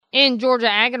In Georgia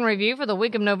Ag and Review for the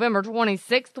week of November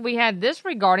 26th, we had this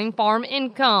regarding farm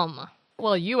income.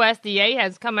 Well, USDA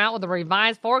has come out with a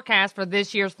revised forecast for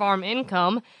this year's farm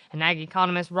income, and ag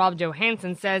economist Rob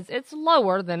Johansson says it's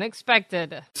lower than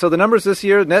expected. So the numbers this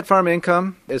year, net farm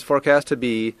income is forecast to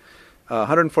be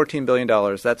 $114 billion.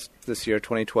 That's this year,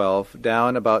 2012,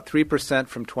 down about 3%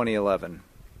 from 2011.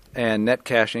 And net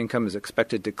cash income is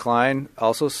expected to decline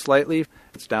also slightly.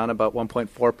 It's down about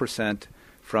 1.4%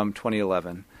 from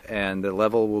 2011. And the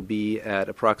level will be at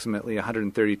approximately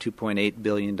 $132.8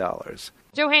 billion.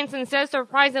 Johansson says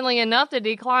surprisingly enough, the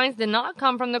declines did not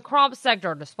come from the crop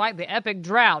sector, despite the epic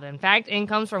drought. In fact,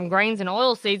 incomes from grains and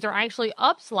oilseeds are actually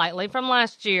up slightly from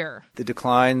last year. The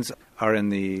declines are in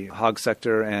the hog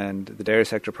sector and the dairy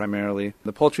sector primarily.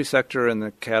 The poultry sector and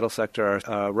the cattle sector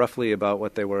are roughly about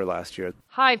what they were last year.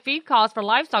 High feed costs for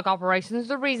livestock operations is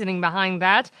the reasoning behind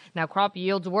that. Now, crop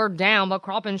yields were down, but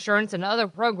crop insurance and other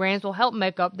programs will help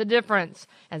make up the difference.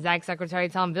 As Ag Secretary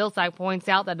Tom Vilsack points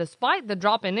out that despite the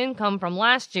drop in income from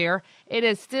last year, it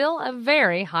is still a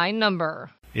very high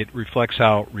number. It reflects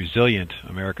how resilient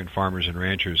American farmers and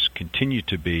ranchers continue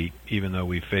to be, even though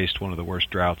we've faced one of the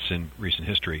worst droughts in recent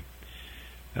history.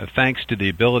 Thanks to the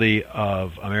ability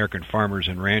of American farmers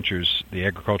and ranchers, the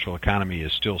agricultural economy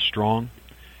is still strong.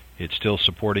 It's still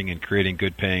supporting and creating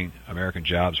good-paying American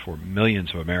jobs for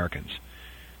millions of Americans.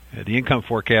 The income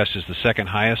forecast is the second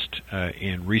highest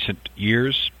in recent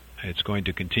years. It's going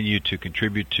to continue to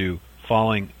contribute to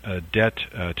falling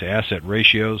debt-to-asset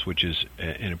ratios, which is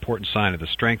an important sign of the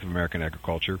strength of American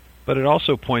agriculture. But it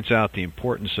also points out the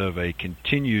importance of a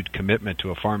continued commitment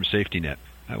to a farm safety net.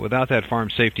 Without that farm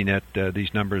safety net,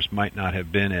 these numbers might not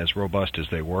have been as robust as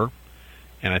they were.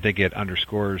 And I think it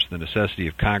underscores the necessity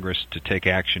of Congress to take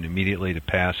action immediately to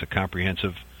pass a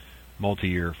comprehensive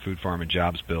multi-year food, farm, and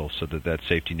jobs bill so that that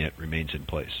safety net remains in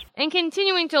place. And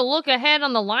continuing to look ahead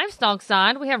on the livestock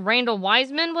side, we have Randall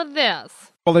Wiseman with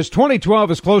this. Well, as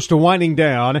 2012 is close to winding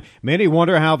down, many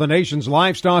wonder how the nation's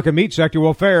livestock and meat sector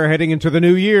will fare heading into the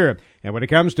new year. And when it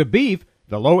comes to beef,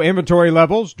 the low inventory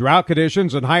levels, drought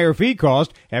conditions, and higher feed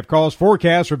costs have caused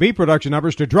forecasts for beef production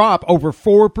numbers to drop over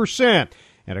 4%.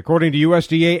 And according to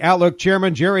USDA Outlook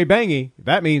Chairman Jerry Bangy,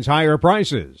 that means higher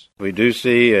prices. We do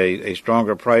see a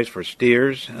stronger price for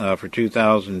steers for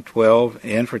 2012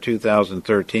 and for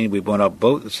 2013. We went up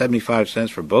both 75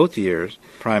 cents for both years,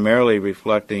 primarily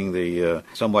reflecting the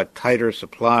somewhat tighter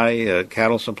supply,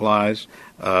 cattle supplies,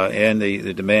 and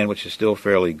the demand, which is still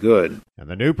fairly good. And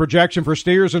the new projection for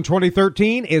steers in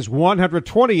 2013 is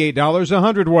 $128 a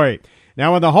hundredweight.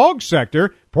 Now, in the hog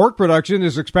sector, pork production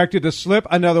is expected to slip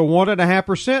another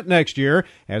 1.5% next year.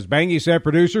 As Bangy said,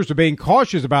 producers are being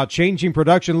cautious about changing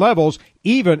production levels,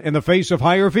 even in the face of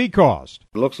higher feed costs.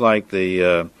 It looks like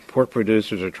the pork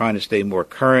producers are trying to stay more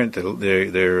current.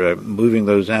 They're moving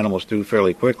those animals through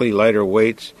fairly quickly, lighter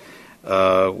weights,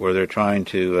 where they're trying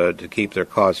to keep their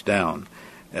costs down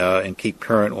and keep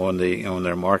current on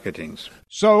their marketings.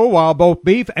 So, while both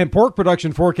beef and pork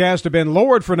production forecasts have been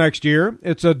lowered for next year,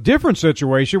 it's a different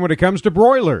situation when it comes to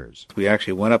broilers. We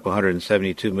actually went up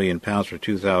 172 million pounds for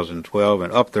 2012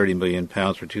 and up 30 million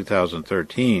pounds for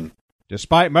 2013.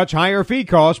 Despite much higher feed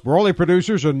costs, broiler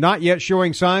producers are not yet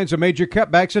showing signs of major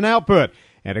cutbacks in output.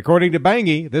 And according to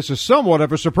Bangy, this is somewhat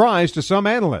of a surprise to some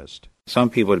analysts.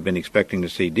 Some people have been expecting to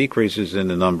see decreases in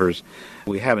the numbers.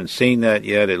 We haven't seen that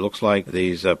yet. It looks like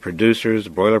these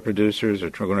broiler producers, are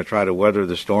going to try to weather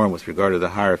the storm with regard to the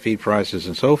higher feed prices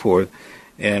and so forth.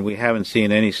 And we haven't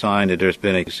seen any sign that there's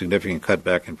been a significant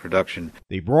cutback in production.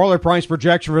 The broiler price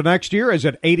projection for next year is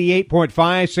at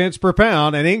 88.5 cents per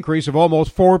pound, an increase of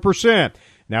almost 4%.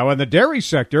 Now, in the dairy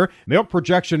sector, milk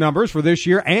projection numbers for this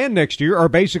year and next year are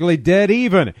basically dead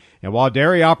even. And while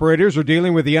dairy operators are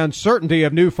dealing with the uncertainty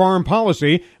of new farm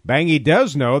policy, Bangy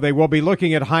does know they will be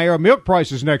looking at higher milk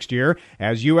prices next year,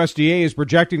 as USDA is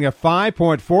projecting a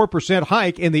 5.4%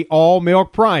 hike in the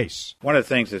all-milk price. One of the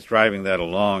things that's driving that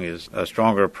along is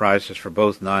stronger prices for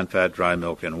both non-fat dry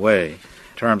milk and whey.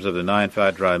 In terms of the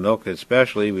non-fat dry milk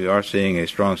especially, we are seeing a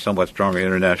somewhat stronger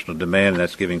international demand, and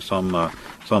that's giving some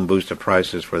boost to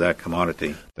prices for that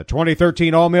commodity. The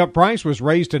 2013 all-milk price was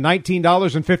raised to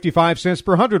 $19.55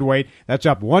 per hundredweight. That's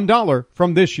up $1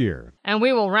 from this year. And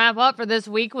we will wrap up for this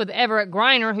week with Everett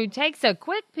Griner, who takes a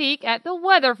quick peek at the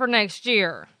weather for next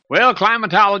year. Well,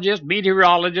 climatologists,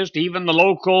 meteorologists, even the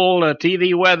local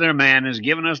TV weatherman has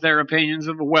given us their opinions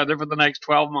of the weather for the next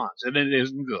 12 months, and it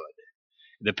isn't good.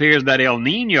 It appears that El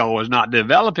Nino is not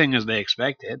developing as they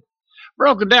expected.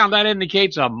 Broken down, that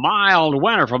indicates a mild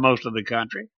winter for most of the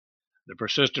country. The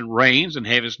persistent rains and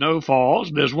heavy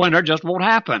snowfalls this winter just won't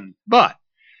happen. But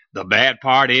The bad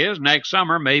part is next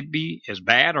summer may be as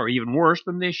bad or even worse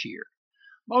than this year.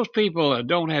 Most people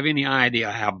don't have any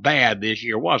idea how bad this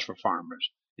year was for farmers.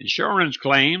 Insurance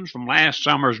claims from last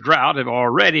summer's drought have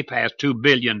already passed $2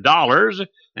 billion,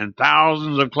 and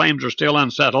thousands of claims are still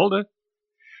unsettled.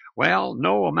 Well,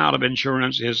 no amount of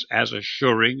insurance is as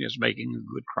assuring as making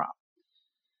a good crop.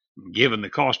 Given the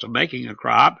cost of making a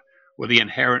crop with the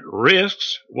inherent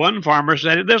risks, one farmer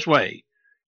said it this way: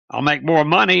 I'll make more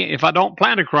money if I don't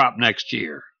plant a crop next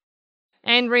year.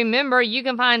 And remember, you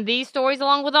can find these stories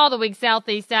along with all the week's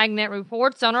Southeast AgNet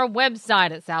reports on our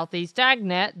website at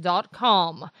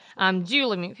southeastagnet.com. I'm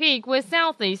Julie McPeak with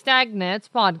Southeast AgNet's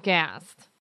podcast.